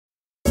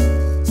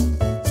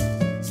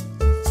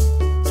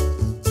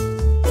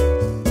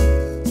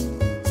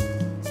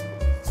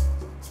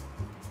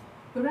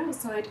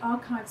outside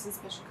Archives and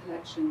Special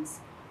Collections.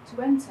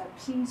 To enter,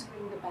 please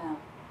ring the bell,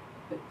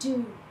 but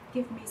do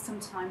give me some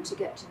time to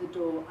get to the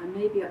door. I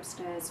may be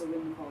upstairs or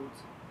in the vault.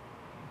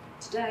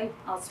 Today,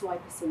 I'll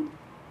swipe us in.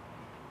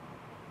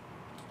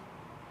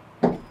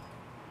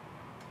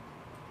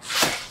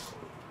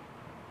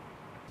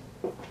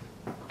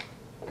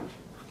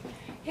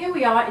 Here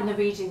we are in the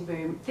reading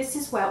room. This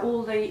is where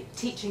all the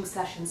teaching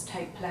sessions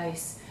take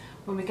place,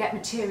 when we get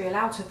material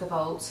out of the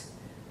vault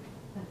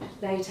and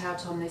lay it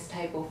out on this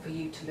table for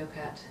you to look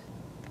at.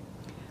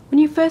 When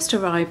you first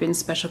arrive in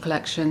Special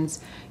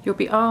Collections, you'll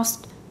be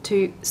asked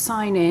to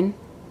sign in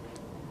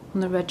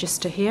on the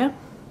register here,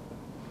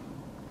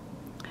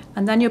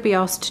 and then you'll be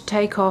asked to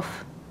take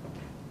off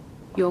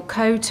your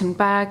coat and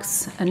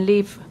bags and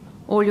leave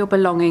all your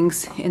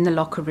belongings in the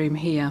locker room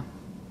here.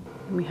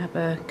 We have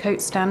a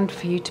coat stand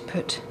for you to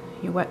put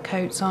your wet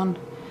coats on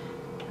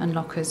and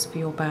lockers for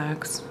your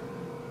bags.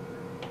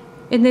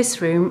 In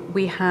this room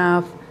we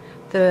have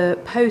the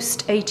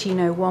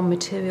post-1801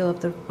 material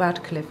of the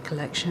Radcliffe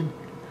collection,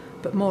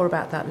 but more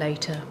about that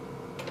later.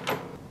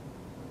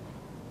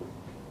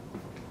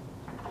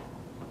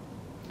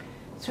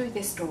 Through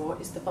this door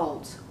is the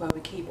vault where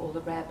we keep all the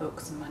rare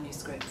books and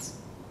manuscripts.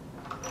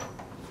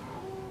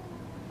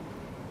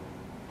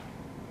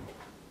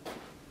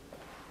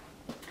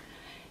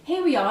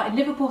 Here we are in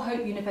Liverpool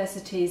Hope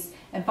University's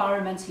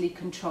environmentally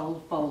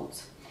controlled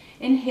vault.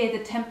 In here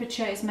the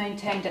temperature is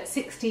maintained at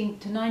 16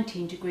 to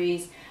 19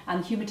 degrees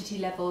and humidity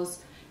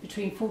levels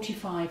between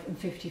 45 and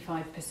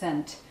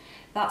 55%.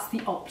 That's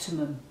the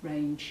optimum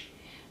range.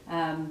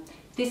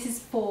 This is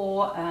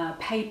for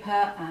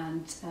paper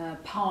and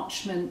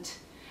parchment,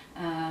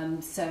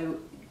 so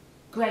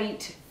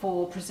great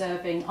for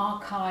preserving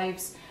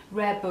archives,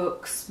 rare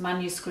books,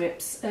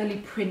 manuscripts, early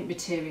print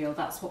material.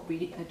 That's what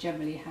we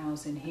generally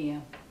house in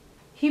here.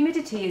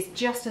 Humidity is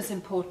just as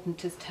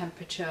important as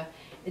temperature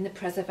in the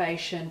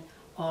preservation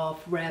of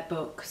rare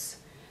books.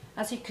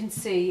 As you can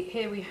see,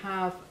 here we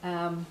have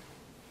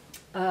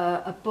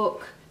a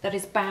book that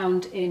is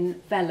bound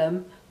in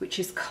vellum, which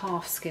is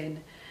calf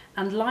skin,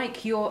 and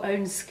like your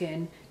own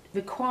skin,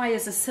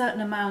 requires a certain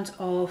amount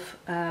of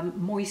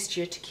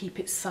moisture to keep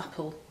it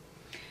supple.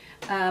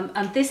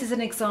 And this is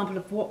an example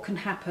of what can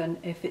happen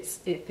if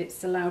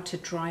it's allowed to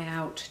dry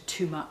out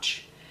too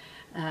much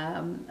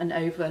and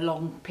over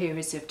long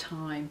periods of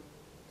time.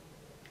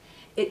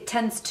 It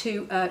tends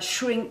to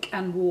shrink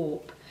and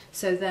warp,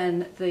 so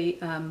then the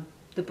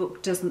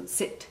book doesn't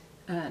sit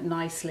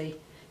nicely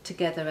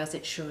together as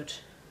it should.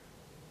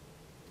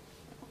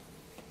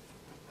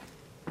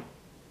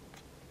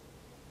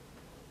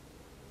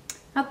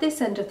 At this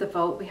end of the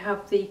vault we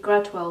have the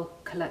Gradwell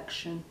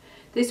collection.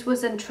 This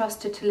was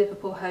entrusted to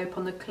Liverpool Hope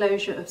on the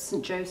closure of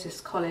St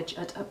Joseph's College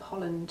at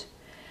Upholland,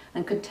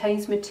 and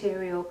contains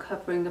material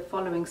covering the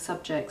following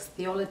subjects: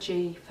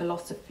 theology,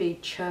 philosophy,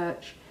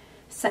 church,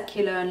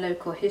 secular and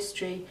local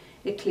history,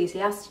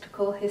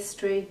 ecclesiastical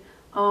history,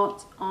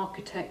 art,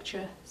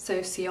 architecture,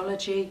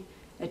 sociology,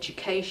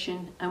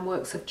 education and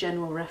works of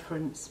general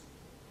reference.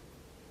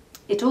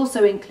 It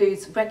also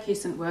includes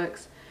recusant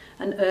works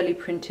and early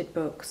printed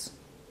books.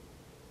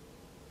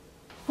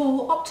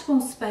 For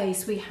optimal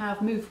space we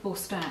have movable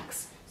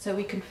stacks, so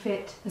we can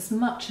fit as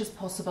much as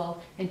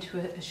possible into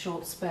a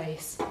short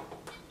space.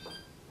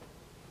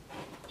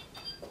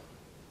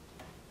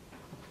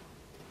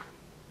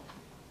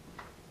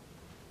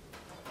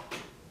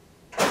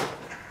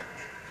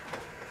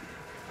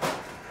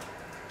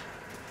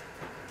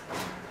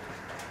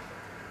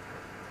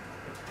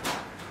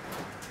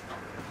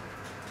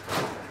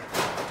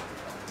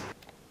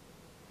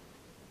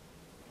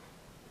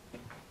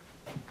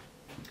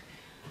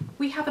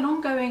 We have an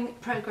ongoing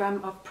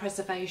programme of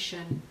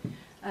preservation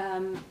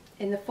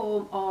in the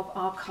form of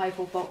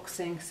archival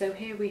boxing. So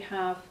here we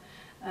have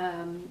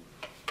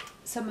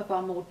some of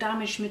our more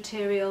damaged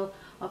material,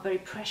 our very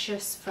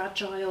precious,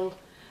 fragile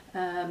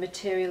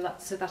material,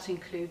 so that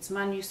includes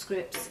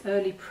manuscripts,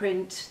 early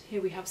print.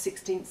 Here we have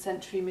 16th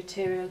century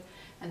material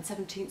and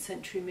 17th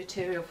century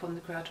material from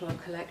the Gradwell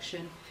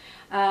collection.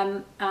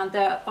 And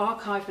they're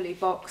archivally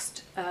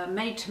boxed,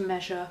 made to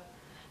measure,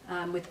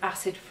 with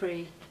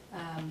acid-free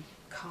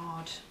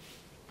card.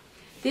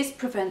 This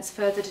prevents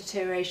further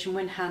deterioration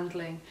when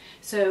handling,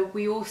 so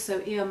we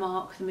also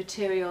earmark the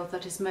material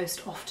that is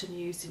most often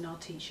used in our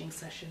teaching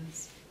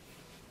sessions.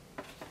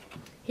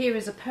 Here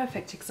is a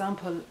perfect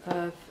example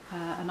of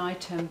an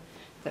item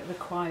that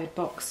required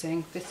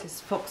boxing. This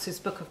is Fox's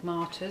Book of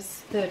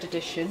Martyrs, 3rd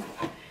edition,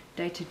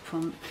 dated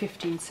from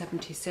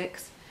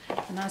 1576,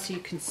 and as you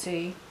can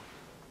see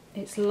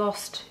it's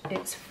lost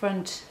its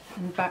front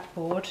and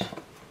backboard.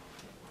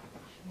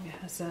 It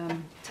has a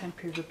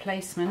temporary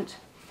replacement,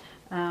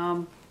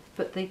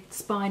 but the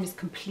spine is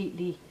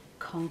completely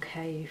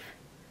concave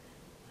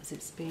as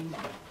it's been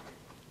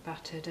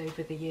battered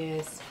over the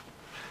years.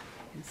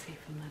 You can see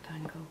from that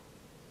angle.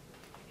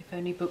 If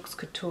only books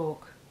could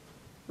talk.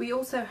 We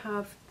also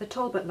have the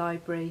Talbot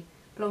Library,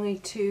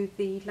 belonging to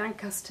the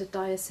Lancaster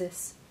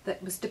Diocese,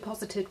 that was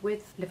deposited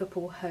with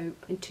Liverpool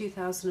Hope in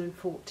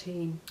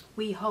 2014.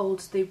 We hold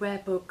the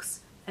rare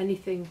books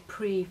anything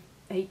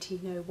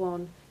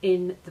pre-1801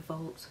 in the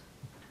vault.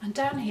 And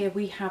down here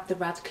we have the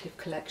Radcliffe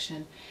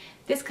collection.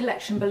 This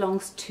collection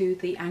belongs to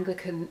the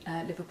Anglican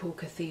Liverpool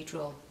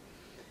Cathedral.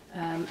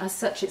 As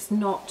such, it's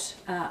not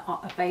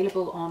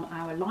available on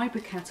our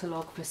library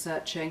catalogue for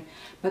searching,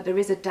 but there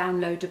is a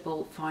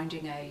downloadable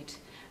finding aid,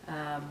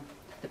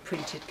 the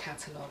printed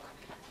catalogue,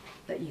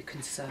 that you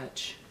can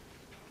search.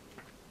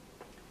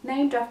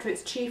 Named after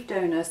its chief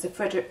donor, Sir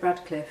Frederick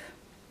Radcliffe,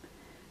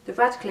 the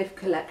Radcliffe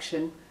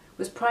collection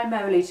was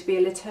primarily to be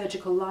a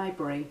liturgical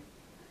library.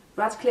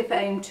 Radcliffe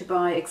aimed to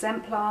buy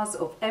exemplars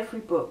of every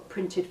book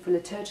printed for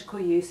liturgical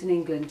use in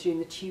England during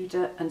the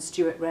Tudor and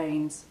Stuart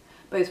reigns,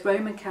 both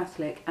Roman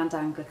Catholic and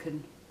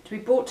Anglican, to be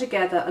brought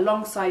together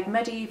alongside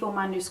medieval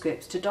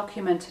manuscripts to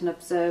document and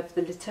observe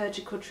the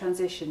liturgical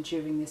transition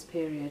during this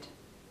period.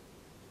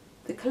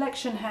 The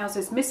collection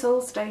houses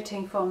missals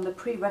dating from the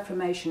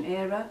pre-Reformation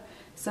era,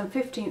 some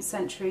 15th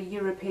century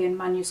European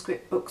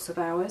manuscript books of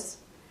hours,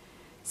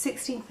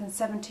 16th and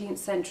 17th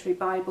century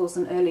Bibles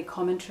and early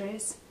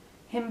commentaries,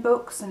 hymn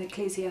books and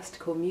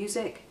ecclesiastical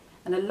music,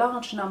 and a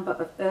large number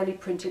of early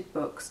printed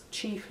books,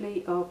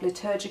 chiefly of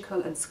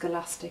liturgical and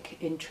scholastic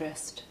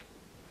interest.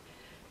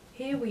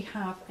 Here we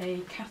have a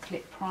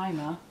Catholic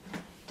primer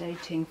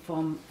dating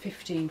from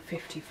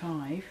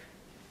 1555.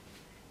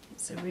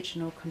 It's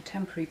original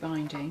contemporary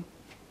binding.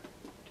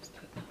 Just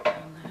put that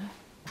down there.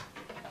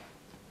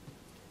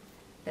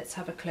 Let's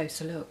have a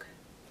closer look.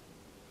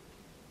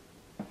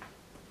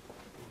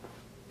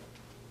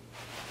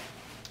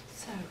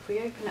 So if we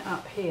open it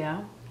up here,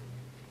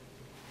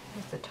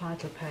 here's the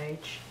title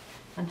page,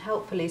 and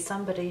helpfully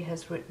somebody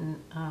has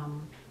written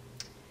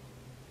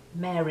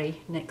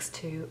Mary next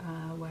to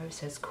where it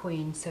says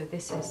Queen, so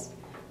this is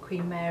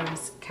Queen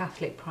Mary's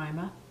Catholic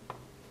primer.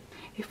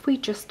 If we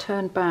just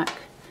turn back,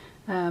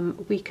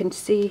 we can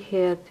see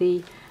here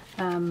the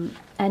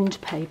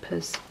end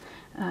papers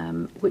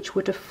which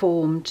would have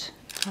formed,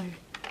 I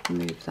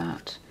remove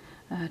that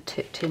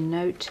tipped in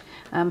note.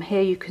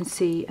 Here you can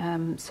see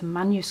some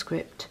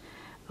manuscript,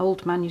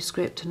 old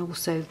manuscript, and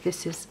also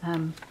this is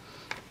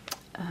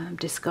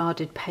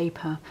discarded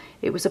paper.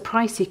 It was a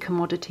pricey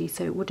commodity,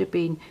 so it would have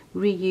been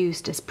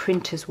reused as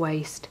printer's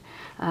waste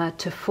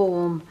to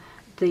form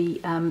the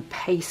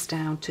paste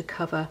down to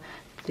cover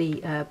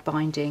the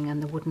binding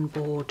and the wooden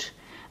board,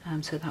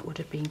 so that would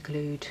have been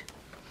glued.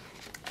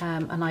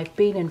 And I've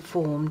been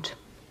informed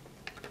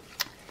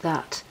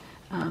that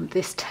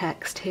this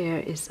text here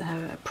is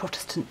a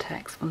Protestant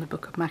text from the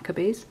Book of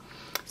Maccabees.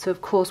 So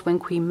of course when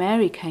Queen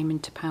Mary came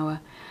into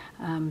power,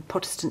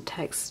 Protestant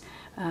texts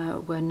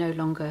were no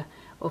longer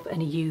of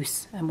any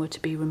use and were to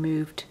be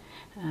removed,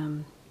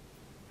 and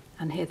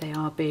here they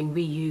are being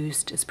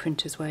reused as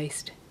printer's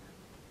waste.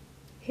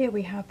 Here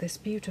we have this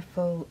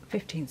beautiful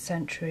 15th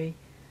century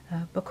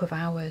Book of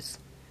Hours,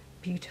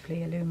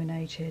 beautifully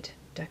illuminated,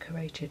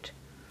 decorated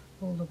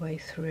all the way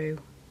through.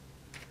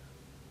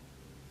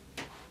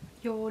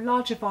 Your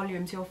larger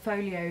volumes, your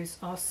folios,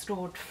 are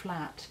stored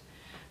flat.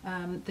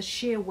 The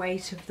sheer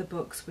weight of the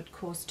books would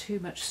cause too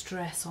much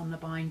stress on the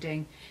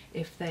binding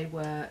if they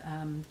were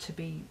to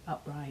be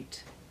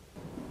upright.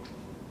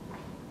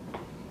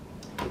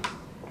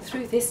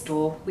 Through this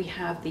door we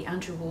have the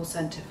Andrew Wall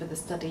Centre for the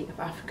Study of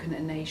African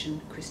and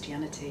Asian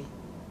Christianity.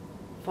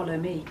 Follow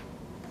me.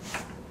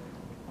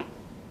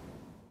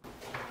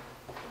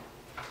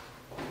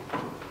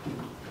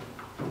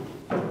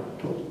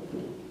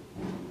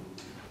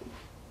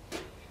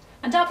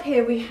 And up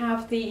here we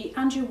have the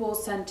Andrew Wall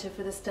Centre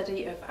for the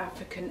Study of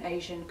African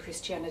Asian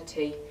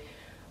Christianity.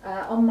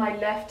 On my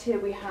left here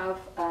we have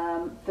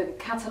the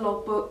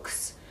catalogue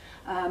books,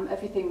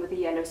 everything with the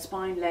yellow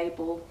spine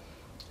label,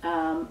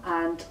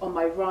 and on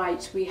my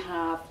right we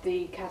have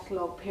the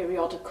catalogue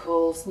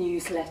periodicals,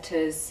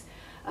 newsletters,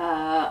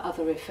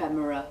 other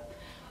ephemera,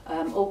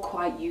 all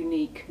quite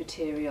unique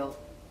material.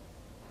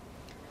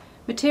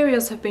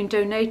 Materials have been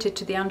donated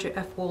to the Andrew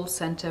F. Wall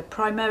Centre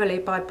primarily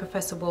by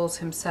Professor Walls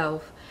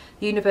himself,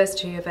 the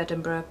University of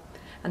Edinburgh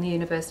and the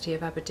University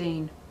of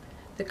Aberdeen.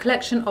 The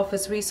collection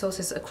offers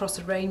resources across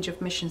a range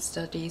of mission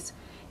studies,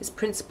 its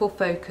principal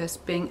focus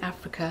being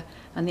Africa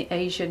and the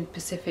Asian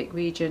Pacific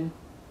region.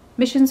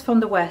 Missions from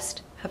the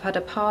West have had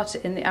a part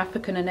in the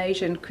African and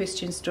Asian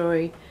Christian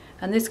story,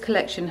 and this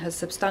collection has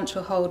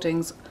substantial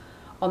holdings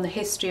on the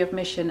history of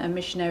mission and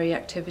missionary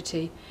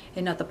activity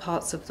in other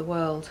parts of the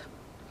world,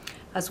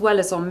 as well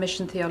as on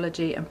mission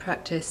theology and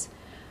practice,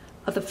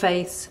 other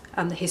faiths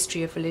and the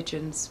history of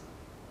religions.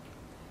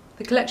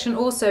 The collection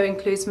also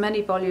includes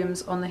many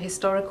volumes on the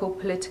historical,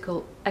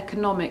 political,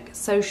 economic,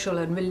 social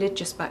and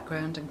religious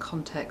background and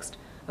context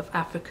of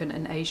African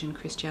and Asian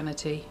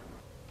Christianity.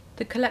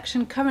 The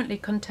collection currently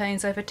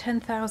contains over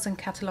 10,000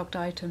 catalogued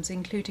items,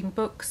 including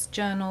books,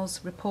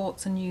 journals,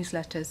 reports and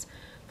newsletters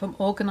from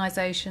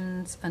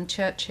organisations and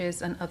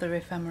churches and other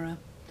ephemera.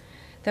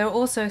 There are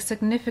also a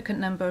significant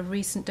number of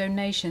recent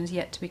donations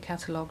yet to be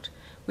catalogued,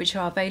 which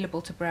are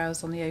available to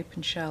browse on the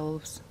open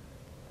shelves.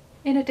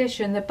 In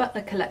addition, the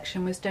Butler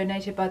collection was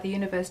donated by the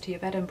University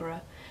of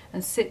Edinburgh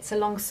and sits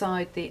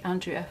alongside the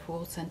Andrew F.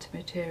 Wall Centre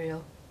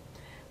material.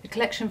 The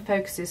collection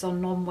focuses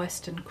on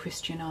non-Western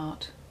Christian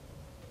art.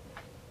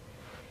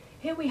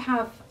 Here we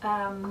have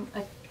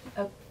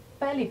a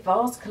fairly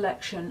vast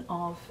collection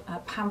of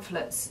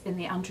pamphlets in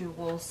the Andrew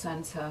Wall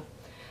Centre,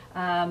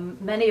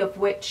 many of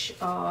which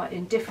are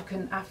in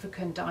different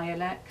African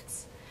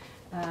dialects,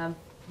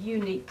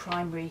 unique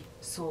primary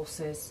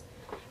sources,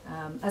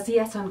 as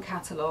yet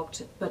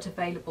uncatalogued but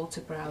available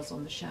to browse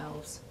on the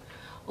shelves.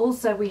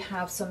 Also we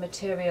have some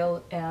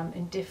material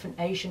in different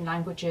Asian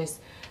languages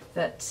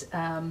that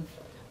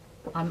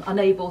I'm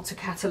unable to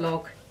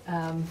catalogue,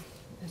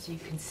 as you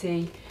can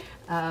see,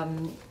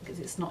 because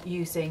it's not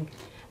using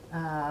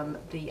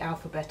the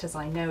alphabet as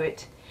I know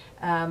it,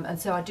 and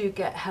so I do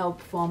get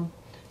help from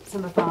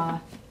some of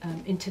our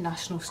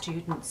international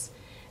students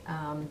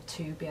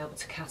to be able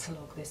to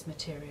catalogue this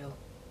material.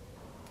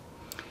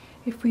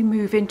 If we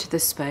move into the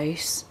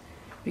space,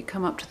 we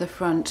come up to the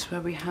front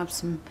where we have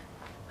some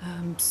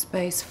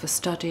space for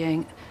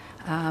studying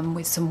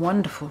with some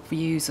wonderful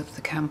views of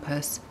the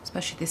campus,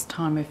 especially this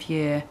time of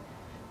year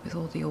with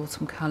all the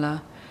autumn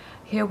colour.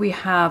 Here we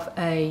have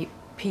a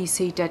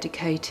PC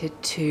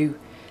dedicated to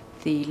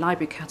the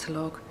library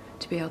catalogue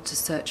to be able to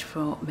search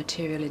for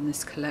material in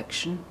this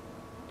collection.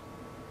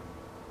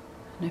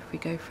 And if we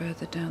go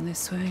further down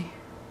this way,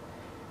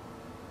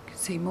 you can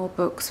see more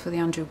books for the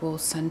Andrew Wall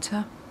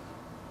Centre.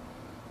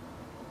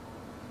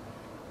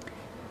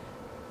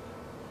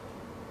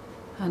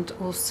 And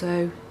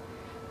also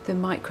the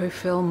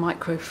microfilm,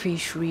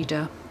 microfiche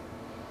reader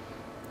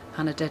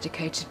and a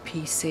dedicated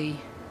PC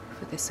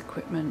for this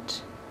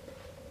equipment.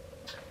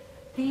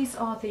 These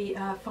are the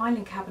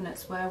filing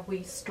cabinets where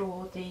we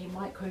store the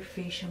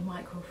microfiche and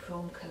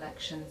microfilm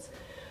collections.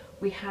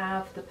 We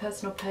have the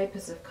personal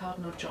papers of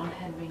Cardinal John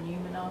Henry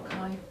Newman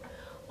archive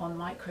on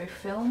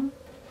microfilm.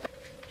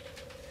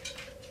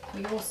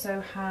 We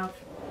also have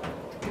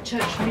the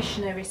Church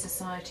Missionary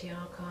Society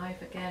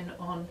archive, again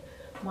on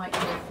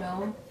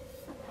microfilm,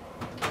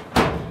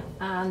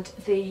 and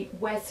the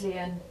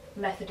Wesleyan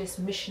Methodist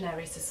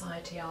Missionary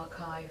Society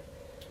archive.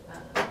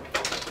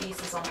 This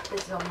is on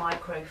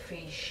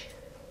microfiche.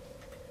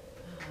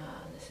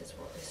 And this is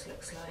what this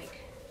looks like.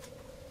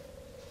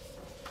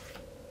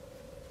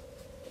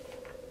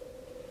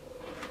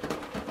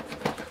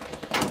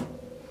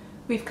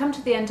 We've come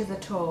to the end of the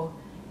tour.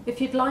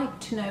 If you'd like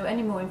to know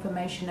any more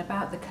information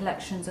about the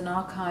collections and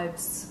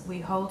archives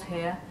we hold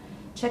here,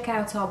 check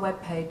out our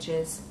web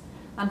pages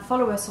and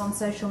follow us on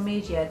social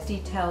media,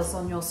 details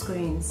on your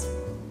screens.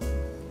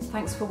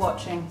 Thanks for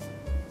watching.